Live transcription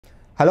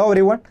Hello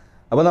everyone.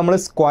 അപ്പോൾ നമ്മൾ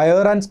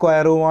square and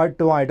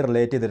സ്ക്വയറുമായിട്ട്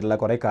relate ചെയ്തിട്ടുള്ള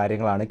കുറേ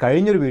കാര്യങ്ങളാണ്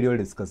കഴിഞ്ഞൊരു വീഡിയോയിൽ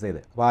ഡിസ്കസ്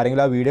ചെയ്തത്. അപ്പോൾ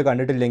ആരെങ്കിലും ആ വീഡിയോ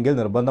കണ്ടിട്ടില്ലെങ്കിൽ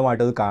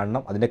നിർബന്ധമായിട്ട് അത്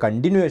കാണണം. അതിൻ്റെ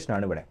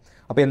കണ്ടിന്യൂവേഷനാണ് ഇവിടെ.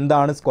 അപ്പോൾ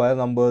എന്താണ് സ്ക്വയർ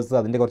നമ്പേഴ്സ്,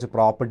 അതിൻ്റെ കുറച്ച്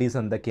പ്രോപ്പർട്ടീസ്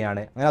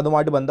എന്തൊക്കെയാണ്, അങ്ങനെ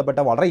അതുമായിട്ട് ബന്ധപ്പെട്ട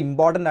വളരെ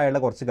ഇമ്പോർട്ടൻ്റ്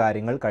ആയിട്ടുള്ള കുറച്ച്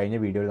കാര്യങ്ങൾ കഴിഞ്ഞ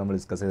വീഡിയോയിൽ നമ്മൾ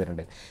ഡിസ്കസ്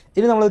ചെയ്തിട്ടുണ്ട്.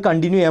 ഇനി നമ്മൾ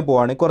കണ്ടിന്യൂ ചെയ്യാൻ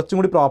പോവുകയാണ്. കുറച്ചും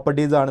കൂടി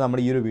പ്രോപ്പർട്ടീസാണ്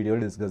നമ്മൾ ഈ ഒരു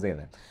വീഡിയോയിൽ ഡിസ്കസ്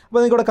ചെയ്യുന്നത്. അപ്പോൾ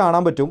നിങ്ങൾക്കിവിടെ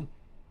കാണാൻ പറ്റും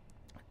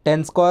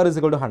 10 square is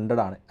equal to 100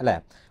 ആണ് അല്ലേ.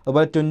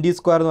 അതുപോലെ 20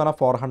 സ്ക്വയർ എന്ന് പറഞ്ഞാൽ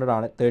 400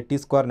 ആണ്, 30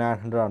 സ്ക്വയർ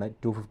 900 ആണ്,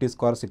 250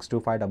 സ്ക്വയർ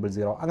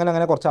 62500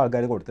 അങ്ങനെ കുറച്ച്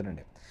ആൾക്കാർ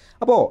കൊടുത്തിട്ടുണ്ട്.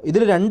 അപ്പോൾ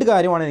ഇതിൽ രണ്ട്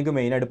കാര്യമാണ് എനിക്ക്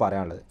മെയിനായിട്ട്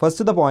പറയാനുള്ളത്.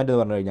 ഫസ്റ്റത്തെ പോയിന്റ്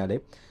എന്ന് പറഞ്ഞു കഴിഞ്ഞാൽ,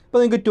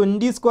 ഇപ്പോൾ നിങ്ങൾക്ക്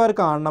 20 സ്ക്വയർ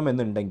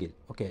കാണണമെന്നുണ്ടെങ്കിൽ,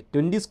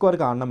 20 സ്ക്വയർ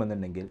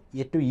കാണണമെന്നുണ്ടെങ്കിൽ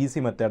ഏറ്റവും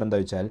ഈസി മെത്തേഡ് എന്താ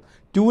വെച്ചാൽ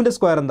 2ൻ്റെ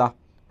സ്ക്വയർ എന്താ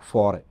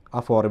 4,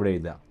 ആ 4 ഇവിടെ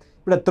എഴുതുക.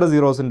 ഇവിടെ എത്ര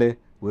സീറോസ് ഉണ്ട്?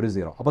 ഒരു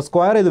സീറോ. അപ്പോൾ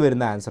സ്ക്വയർ ചെയ്ത്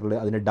വരുന്ന ആൻസറിൽ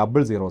അതിന്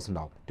ഡബിൾ സീറോസ്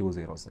ഉണ്ടാവും, 2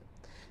 സീറോസ്.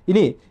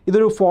 ഇനി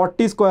ഇതൊരു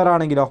 40 സ്ക്വയർ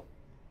ആണെങ്കിലോ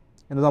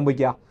എന്ത്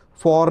സംഭവിക്കുക?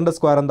 4ൻ്റെ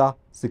സ്ക്വയർ എന്താ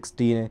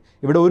 16.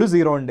 ഇവിടെ ഒരു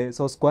സീറോ ഉണ്ട്,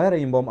 സോ സ്ക്വയർ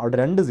ചെയ്യുമ്പം അവിടെ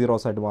 2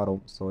 സീറോസ് ആയിട്ട് മാറും,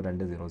 സോ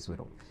 2 സീറോസ്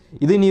വരും.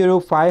 ഇതിനി ഒരു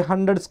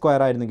 500 സ്ക്വയർ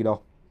ആയിരുന്നെങ്കിലോ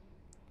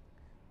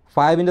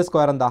 5ൻ്റെ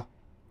സ്ക്വയർ എന്താ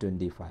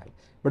 25.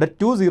 ഇവിടെ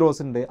 2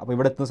 സീറോസ് ഉണ്ട്, അപ്പോൾ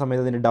ഇവിടെ എത്തുന്ന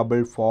സമയത്ത് ഇതിന് ഡബിൾ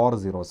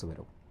 4 സീറോസ്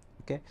വരും.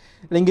 ഓക്കെ.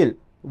 അല്ലെങ്കിൽ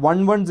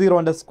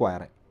 110ൻ്റെ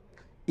സ്ക്വയർ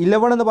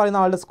 11 എന്ന്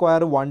പറയുന്ന ആളുടെ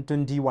സ്ക്വയർ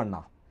 121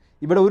 ആണ്.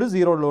 ഇവിടെ ഒരു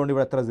സീറോ ഉള്ളതുകൊണ്ട്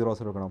ഇവിടെ എത്ര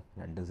സീറോസ് എടുക്കണം?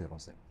 2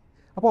 സീറോസ്.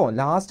 അപ്പോൾ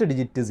ലാസ്റ്റ്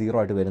ഡിജിറ്റ് 0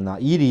 ആയിട്ട് വരുന്ന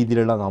ഈ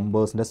രീതിയിലുള്ള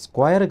നമ്പേഴ്സിൻ്റെ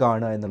സ്ക്വയർ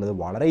കാണുക എന്നുള്ളത്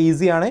വളരെ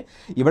ഈസിയാണ്.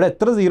 ഇവിടെ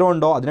എത്ര സീറോ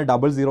ഉണ്ടോ അതിന്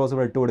ഡബിൾ സീറോസ്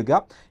ഇവിടെ ഇട്ട് കൊടുക്കുക.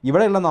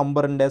 ഇവിടെയുള്ള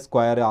നമ്പറിൻ്റെ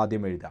സ്ക്വയർ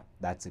ആദ്യം എഴുതുക.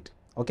 That's it.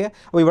 ഓക്കെ.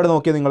 അപ്പോൾ ഇവിടെ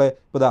നോക്കിയാൽ നിങ്ങൾ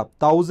ഇപ്പോൾ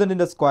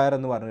 1000ൻ്റെ സ്ക്വയർ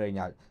എന്ന് പറഞ്ഞു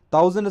കഴിഞ്ഞാൽ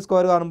 1000ൻ്റെ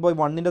സ്ക്വയർ കാണുമ്പോൾ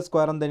 1ൻ്റെ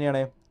സ്ക്വയർ എന്ത്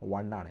തന്നെയാണ്?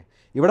 1 ആണ്.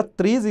 ഇവിടെ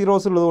 3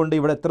 സീറോസ് ഉള്ളതുകൊണ്ട്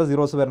ഇവിടെ എത്ര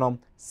സീറോസ് വരണം?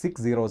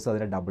 6 സീറോസ്,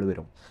 അതിന് ഡബിൾ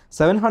വരും.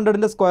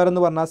 700ൻ്റെ സ്ക്വയർ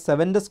എന്ന് പറഞ്ഞാൽ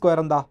 7ൻ്റെ സ്ക്വയർ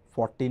എന്താ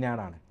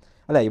 49 ആണ്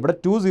അല്ലേ. ഇവിടെ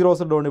 2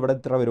 സീറോസ് ഉള്ളതുകൊണ്ട് ഇവിടെ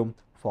എത്ര വരും?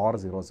 4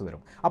 സീറോസ് വരും.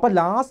 അപ്പോൾ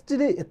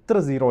ലാസ്റ്റിൽ എത്ര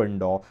സീറോ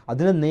ഉണ്ടോ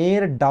അതിന്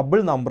നേരെ ഡബിൾ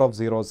നമ്പർ ഓഫ്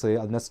സീറോസ്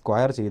അതിനെ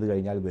സ്ക്വയർ ചെയ്ത്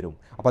കഴിഞ്ഞാൽ വരും.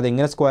 അപ്പോൾ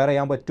അതെങ്ങനെ സ്ക്വയർ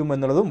ചെയ്യാൻ പറ്റും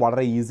എന്നുള്ളതും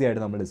വളരെ ഈസി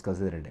ആയിട്ട് നമ്മൾ ഡിസ്കസ്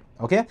ചെയ്തിട്ടുണ്ട്.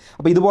 ഓക്കെ.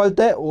 അപ്പോൾ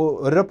ഇതുപോലത്തെ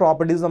ഓരോ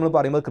പ്രോപ്പർട്ടീസ് നമ്മൾ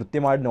പറയുമ്പോൾ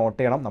കൃത്യമായിട്ട് നോട്ട്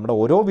ചെയ്യണം. നമ്മുടെ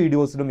ഓരോ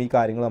വീഡിയോസിലും ഈ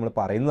കാര്യങ്ങൾ നമ്മൾ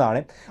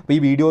പറയുന്നതാണ്. അപ്പോൾ ഈ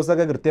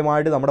വീഡിയോസൊക്കെ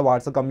കൃത്യമായിട്ട് നമ്മുടെ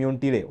വാട്സപ്പ്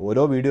കമ്മ്യൂണിറ്റിയിൽ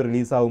ഓരോ വീഡിയോ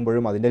റിലീസ്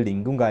ആകുമ്പോഴും അതിൻ്റെ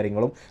ലിങ്കും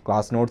കാര്യങ്ങളും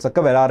ക്ലാസ് നോട്ട്സ്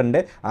ഒക്കെ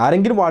വരാറുണ്ട്.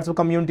 ആരെങ്കിലും വാട്സപ്പ്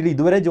കമ്മ്യൂണിറ്റിയിൽ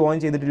ഇതുവരെ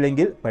ജോയിൻ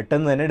ചെയ്തിട്ടില്ലെങ്കിൽ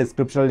പെട്ടെന്ന് തന്നെ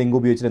ഡിസ്ക്രിപ്ഷനിൽ ലിങ്ക്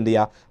ഉപയോഗിച്ചിട്ട് എന്ത്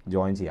ചെയ്യുക?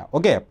 ജോയിൻ ചെയ്യുക.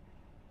 ഓക്കെ.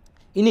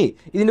 ഇനി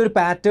ഇതിൻ്റെ ഒരു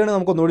പാറ്റേൺ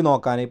നമുക്കൊന്നുകൂടി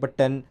നോക്കാൻ. ഇപ്പോൾ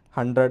 10,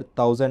 100,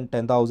 1000,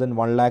 10,000,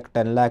 1 lakh,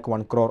 10 lakh,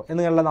 1 crore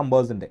എന്നുള്ള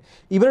നമ്പേഴ്സ് ഉണ്ട്.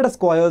 ഇവരുടെ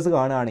സ്ക്വയേഴ്സ്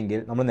കാണുകയാണെങ്കിൽ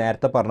നമ്മൾ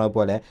നേരത്തെ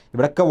പറഞ്ഞതുപോലെ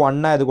ഇവിടെയൊക്കെ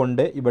 1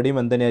 ആയതുകൊണ്ട് ഇവിടെയും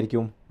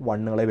എന്തിനായിരിക്കും?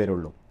 1കളെ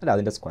വരുള്ളൂ അല്ല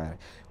അതിൻ്റെ സ്ക്വയർ.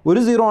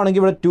 ഒരു സീറോ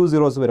ആണെങ്കിൽ ഇവിടെ 2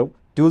 സീറോസ് വരും.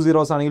 2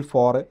 സീറോസ് ആണെങ്കിൽ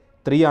 4,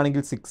 3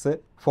 ആണെങ്കിൽ 6,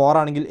 4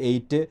 ആണെങ്കിൽ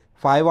 8,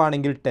 5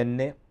 ആണെങ്കിൽ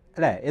 10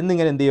 അല്ലേ.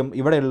 എന്നിങ്ങനെ എന്ത് ചെയ്യും?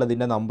 ഇവിടെ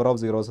ഉള്ളതിൻ്റെ നമ്പർ ഓഫ്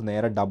സീറോസ്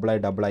നേരെ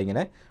ഡബിളായി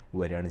ഇങ്ങനെ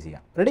വരികയാണ്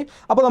ചെയ്യുക. റെഡി.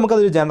 അപ്പോൾ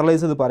നമുക്കതൊരു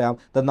ജനറലൈസ് ചെയ്ത് പറയാം.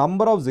 The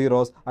number of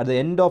zeros at the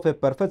end of A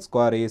perfect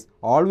square is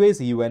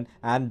always even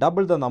and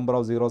double the number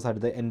of zeros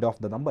at the end of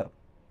the number.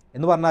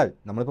 എന്ന് പറഞ്ഞാൽ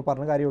നമ്മളിപ്പോൾ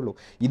പറഞ്ഞ കാര്യമുള്ളൂ.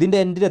 ഇതിൻ്റെ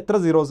എൻഡിൽ എത്ര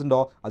സീറോസ്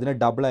ഉണ്ടോ അതിന്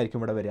ഡബിൾ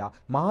ആയിരിക്കും ഇവിടെ വരിക.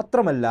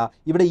 മാത്രമല്ല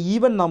ഇവിടെ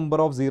ഈവൻ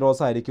നമ്പർ ഓഫ്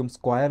സീറോസ് ആയിരിക്കും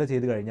സ്ക്വയർ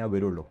ചെയ്ത് കഴിഞ്ഞാൽ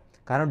വരുള്ളൂ.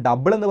 കാരണം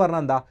ഡബിൾ എന്ന്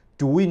പറഞ്ഞാൽ എന്താ?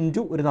 2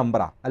 ഇൻറ്റു ഒരു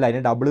നമ്പറാണ് അല്ല,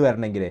 അതിന് ഡബിൾ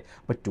വരണമെങ്കിൽ.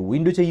 അപ്പോൾ 2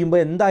 ഇൻറ്റു ചെയ്യുമ്പോൾ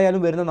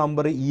എന്തായാലും വരുന്ന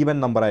നമ്പർ ഈവൻ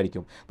നമ്പർ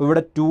ആയിരിക്കും. അപ്പോൾ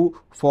ഇവിടെ 2,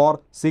 4,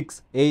 6,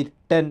 8,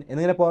 10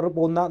 എന്നിങ്ങനെ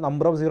പോകുന്ന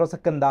നമ്പർ ഓഫ് സീറോസ്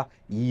ഒക്കെ എന്താ?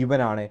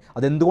 ഈവൻ ആണ്.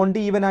 അതെന്തുകൊണ്ട്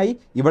ഈവനായി?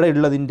 ഇവിടെ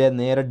ഉള്ളതിൻ്റെ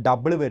നേരെ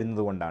ഡബിൾ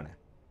വരുന്നത് കൊണ്ടാണ്.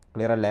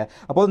 ക്ലിയർ അല്ലേ?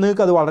 അപ്പോൾ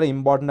നിങ്ങൾക്ക് അത് വളരെ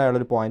ഇമ്പോർട്ടൻ്റ്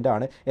ആയുള്ളൊരു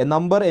പോയിൻ്റാണ്. A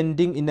number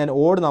ending in an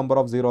odd number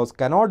of zeros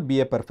cannot be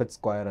A perfect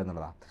square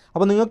എന്നുള്ളതാണ്.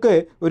 അപ്പോൾ നിങ്ങൾക്ക്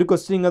ഒരു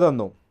ക്വസ്റ്റ്യൻ ഇങ്ങനെ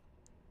തന്നു.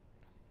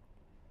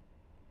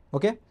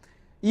 ഓക്കെ.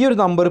 ഈ ഒരു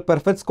നമ്പർ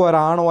പെർഫെക്റ്റ് സ്ക്വയർ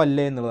ആണോ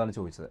അല്ലേ എന്നുള്ളതാണ്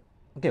ചോദിച്ചത്.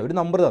 ഓക്കെ. ഒരു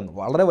നമ്പർ തന്നു,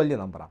 വളരെ വലിയ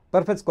നമ്പറാണ്,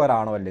 പെർഫെക്റ്റ് സ്ക്വയർ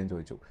ആണോ അല്ലേ എന്ന്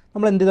ചോദിച്ചു.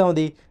 നമ്മൾ എന്ത് ചെയ്താൽ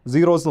മതി?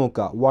 സീറോസ്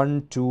നോക്കുക. 1,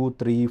 2,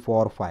 3,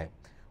 4, 5.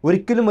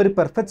 ഒരിക്കലും ഒരു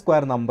പെർഫെക്റ്റ്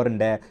സ്ക്വയർ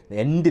നമ്പറിൻ്റെ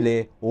എൻഡിൽ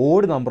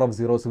ഓഡ് നമ്പർ ഓഫ്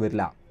സീറോസ്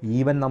വരില്ല,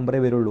 ഈവൻ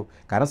നമ്പറേ വരുള്ളൂ.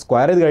 കാരണം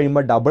സ്ക്വയർ ചെയ്ത്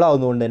കഴിയുമ്പോൾ ഡബിൾ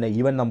ആവുന്നതുകൊണ്ട് തന്നെ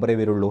ഈവൻ നമ്പറേ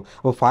വരുള്ളൂ.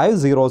 അപ്പോൾ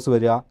 5 സീറോസ്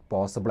വരിക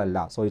പോസിബിൾ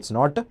അല്ല. So it's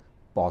not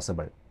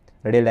possible.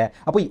 Ready അല്ലേ?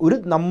 അപ്പോൾ ഒരു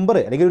നമ്പർ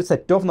അല്ലെങ്കിൽ ഒരു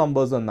സെറ്റ് ഓഫ്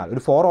നമ്പേഴ്സ് തന്നാൽ,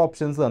 ഒരു 4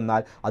 ഓപ്ഷൻസ്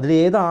തന്നാൽ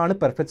അതിലേതാണ്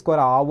പെർഫെക്റ്റ് സ്ക്വയർ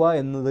ആവുക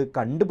എന്നത്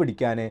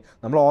കണ്ടുപിടിക്കാൻ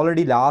നമ്മൾ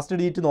ഓൾറെഡി ലാസ്റ്റ്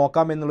ഡിജിറ്റ്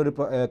നോക്കാം എന്നുള്ളൊരു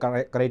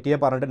ക്രൈറ്റീരിയ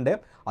പറഞ്ഞിട്ടുണ്ട്.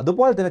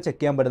 അതുപോലെ തന്നെ ചെക്ക്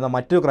ചെയ്യാൻ പറ്റുന്ന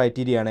മറ്റൊരു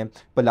ക്രൈറ്റീരിയയാണ്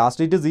ഇപ്പോൾ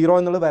ലാസ്റ്റ് ഡിജിറ്റ് 0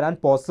 എന്നുള്ളത് വരാൻ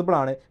പോസിബിൾ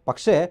ആണ്.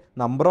 പക്ഷേ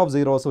നമ്പർ ഓഫ്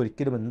സീറോസ്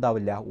ഒരിക്കലും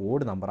എന്താവില്ല?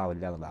 ഓഡ് നമ്പർ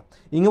ആവില്ല എന്നുള്ളതാണ്.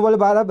 ഇതുപോലെ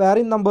വേറെ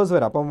നമ്പേഴ്സ്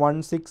വരാം. അപ്പം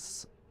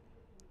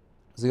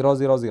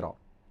 16000.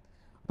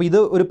 അപ്പോൾ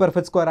ഇത് ഒരു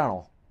പെർഫെക്റ്റ് സ്ക്വയർ ആണോ?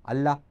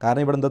 അല്ല.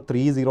 കാരണം ഇവിടെ എന്താ?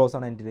 3 സീറോസ്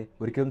ആണ് എൻ്റെ.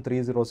 ഒരിക്കലും 3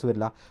 സീറോസ്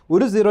വരില്ല.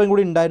 ഒരു സീറോയും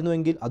കൂടി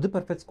ഉണ്ടായിരുന്നുവെങ്കിൽ അത്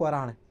പെർഫെക്റ്റ് സ്ക്വയർ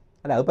ആണ്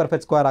അല്ല, അത്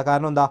പെർഫെക്റ്റ് സ്ക്വയർ ആണ്.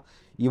 കാരണം എന്താ?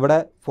 ഇവിടെ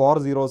 4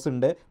 സീറോസ്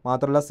ഉണ്ട്.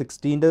 മാത്രമല്ല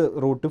 16ൻ്റെ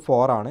റൂട്ട്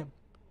 4 ആണ്.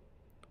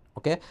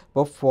 ഓക്കെ.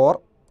 അപ്പോൾ 4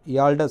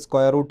 ഇയാളുടെ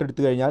സ്ക്വയർ റൂട്ട്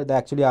എടുത്തു കഴിഞ്ഞാൽ ഇത്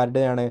ആക്ച്വലി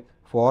ആരുടെയാണ്?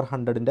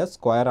 400ൻ്റെ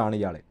സ്ക്വയർ ആണ്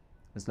ഇയാൾ.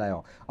 മനസ്സിലായോ?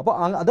 അപ്പോൾ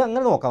അത്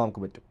അങ്ങനെ നോക്കാൻ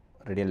നമുക്ക് പറ്റും.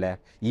 റെഡി അല്ലേ?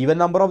 ഈവൻ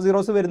നമ്പർ ഓഫ്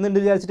സീറോസ് വരുന്നുണ്ട്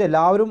വിചാരിച്ചിട്ട്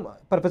എല്ലാവരും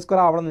പെർഫെക്റ്റ്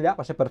സ്ക്വയർ ആവണമെന്നില്ല.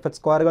 പക്ഷേ പെർഫെക്റ്റ്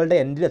സ്ക്വയറുകളുടെ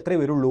എൻഡിൽ എത്രയേ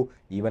വരുള്ളൂ?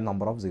 ഈവൻ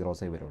നമ്പർ ഓഫ്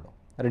സീറോസേ വരുള്ളൂ.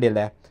 റെഡി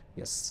അല്ലേ?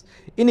 യെസ്.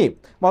 ഇനി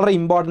വളരെ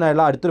ഇമ്പോർട്ടൻ്റ്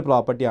ആയിട്ടുള്ള അടുത്തൊരു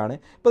പ്രോപ്പർട്ടിയാണ്.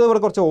 ഇപ്പോൾ ഇവിടെ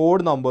കുറച്ച്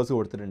ഓഡ് നമ്പേഴ്സ്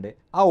കൊടുത്തിട്ടുണ്ട്.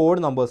 ആ ഓഡ്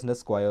നമ്പേഴ്സിൻ്റെ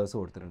സ്ക്വയേഴ്സ്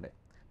കൊടുത്തിട്ടുണ്ട്.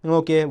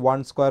 ഓക്കെ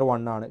 1 സ്ക്വയർ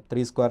 1 ആണ്,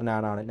 3 സ്ക്വയർ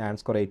 9 ആണ്, 9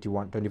 സ്ക്വയർ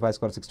 81, 25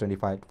 സ്ക്വയർ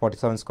 625,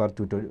 47 സ്ക്വയർ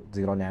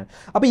 2209.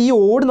 അപ്പോൾ ഈ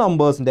ഓഡ്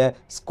നമ്പേഴ്സിൻ്റെ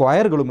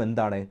സ്ക്വയറുകളും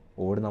എന്താണ്?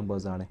 ഓഡ്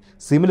നമ്പേഴ്സാണ്.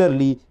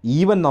 സിമിലർലി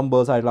ഈവൻ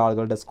നമ്പേഴ്സ് ആയിട്ടുള്ള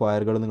ആളുകളുടെ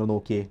സ്ക്വയറുകൾ നിങ്ങൾ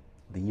നോക്കിയേ,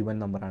 ഇത് ഈവൻ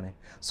നമ്പറാണ്.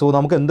 സോ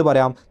നമുക്ക് എന്ത്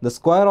പറയാം? The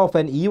square of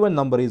N even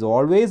number is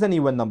always N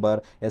even number,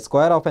 A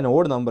square of an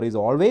odd number is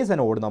always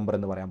an odd number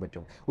എന്ന് പറയാൻ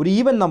പറ്റും. ഒരു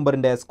ഈവൻ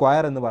നമ്പറിൻ്റെ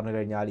സ്ക്വയർ എന്ന് പറഞ്ഞു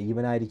കഴിഞ്ഞാൽ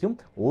ഈവൻ ആയിരിക്കും,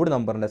 ഓഡ്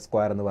നമ്പറിൻ്റെ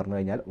സ്ക്വയർ എന്ന് പറഞ്ഞു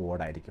കഴിഞ്ഞാൽ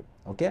ഓഡ് ആയിരിക്കും.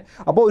 ഓക്കെ,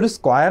 അപ്പോൾ ഒരു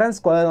സ്ക്വയർ ആൻഡ്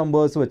സ്ക്വയർ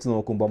നമ്പേഴ്സ് വെച്ച്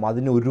നോക്കുമ്പോൾ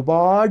അതിന്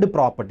ഒരുപാട്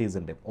പ്രോപ്പർട്ടീസ്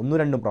ഉണ്ട്. ഒന്നും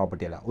രണ്ടും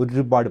പ്രോപ്പർട്ടി അല്ല,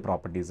 ഒരുപാട്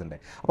പ്രോപ്പർട്ടീസ് ഉണ്ട്.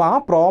 അപ്പോൾ ആ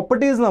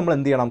പ്രോപ്പർട്ടീസ് നമ്മൾ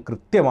എന്ത് ചെയ്യണം?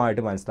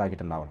 കൃത്യമായിട്ട്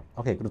മനസ്സിലാക്കിയിട്ടുണ്ടാവണം.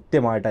 ഓക്കെ,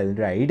 കൃത്യമായിട്ട്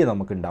അതിൻ്റെ ഒരു ഐഡിയ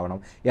നമുക്ക് ഉണ്ടാവണം.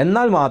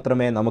 എന്നാൽ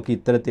മാത്രമേ നമുക്ക്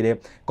ഇത്തരത്തിൽ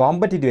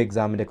കോമ്പറ്റേറ്റീവ്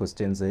എക്സാമിൻ്റെ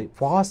ക്വസ്റ്റ്യൻസ്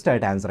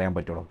ഫാസ്റ്റായിട്ട് ആൻസർ ചെയ്യാൻ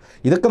പറ്റുള്ളൂ.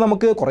 ഇതൊക്കെ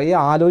നമുക്ക് കുറേ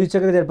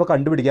ആലോചിച്ചൊക്കെ ചിലപ്പോൾ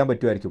കണ്ടുപിടിക്കാൻ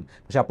പറ്റുമായിരിക്കും,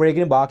 പക്ഷേ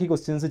അപ്പോഴേക്കും ബാക്കി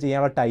ക്വസ്റ്റ്യൻസ്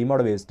ചെയ്യാനുള്ള ടൈം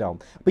അവിടെ വേസ്റ്റ് ആവും.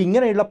 അപ്പോൾ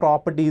ഇങ്ങനെയുള്ള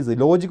പ്രോപ്പർട്ടീസ്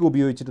ലോജിക്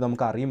ഉപയോഗിച്ചിട്ട്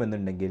നമുക്ക്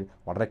അറിയുമെന്നുണ്ടെങ്കിൽ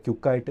വളരെ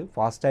ക്വിക്കായിട്ട്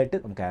ഫാസ്റ്റായിട്ട്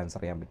നമുക്ക്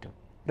ആൻസർ ചെയ്യാൻ പറ്റും.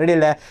 റെഡി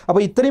അല്ലേ?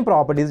 അപ്പോൾ ഇത്രയും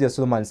പ്രോപ്പർട്ടീസ്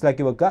ജസ്റ്റ് ഒന്ന്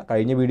മനസ്സിലാക്കി വെക്കുക.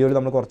 കഴിഞ്ഞ വീഡിയോയിൽ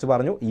നമ്മൾ കുറച്ച്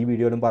പറഞ്ഞു, ഈ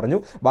വീഡിയോയിലും പറഞ്ഞു,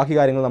 ബാക്കി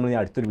കാര്യങ്ങൾ നമ്മൾ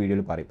അടുത്തൊരു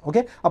വീഡിയോയിൽ പറയും.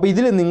 ഓക്കെ, അപ്പോൾ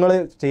ഇതിൽ നിങ്ങൾ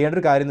ചെയ്യേണ്ട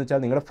ഒരു കാര്യം എന്ന്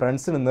വെച്ചാൽ നിങ്ങളുടെ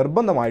ഫ്രണ്ട്സിന്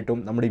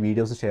നിർബന്ധമായിട്ടും നമ്മുടെ ഈ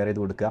വീഡിയോസ് ഷെയർ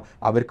ചെയ്ത് കൊടുക്കുക,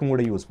 അവർക്കും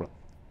കൂടെ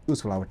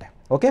യൂസ്ഫുൾ ആവട്ടെ.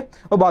 ഓക്കെ,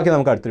 അപ്പോൾ ബാക്കി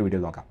നമുക്ക് അടുത്തൊരു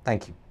വീഡിയോയിൽ നോക്കാം.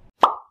 Thank you.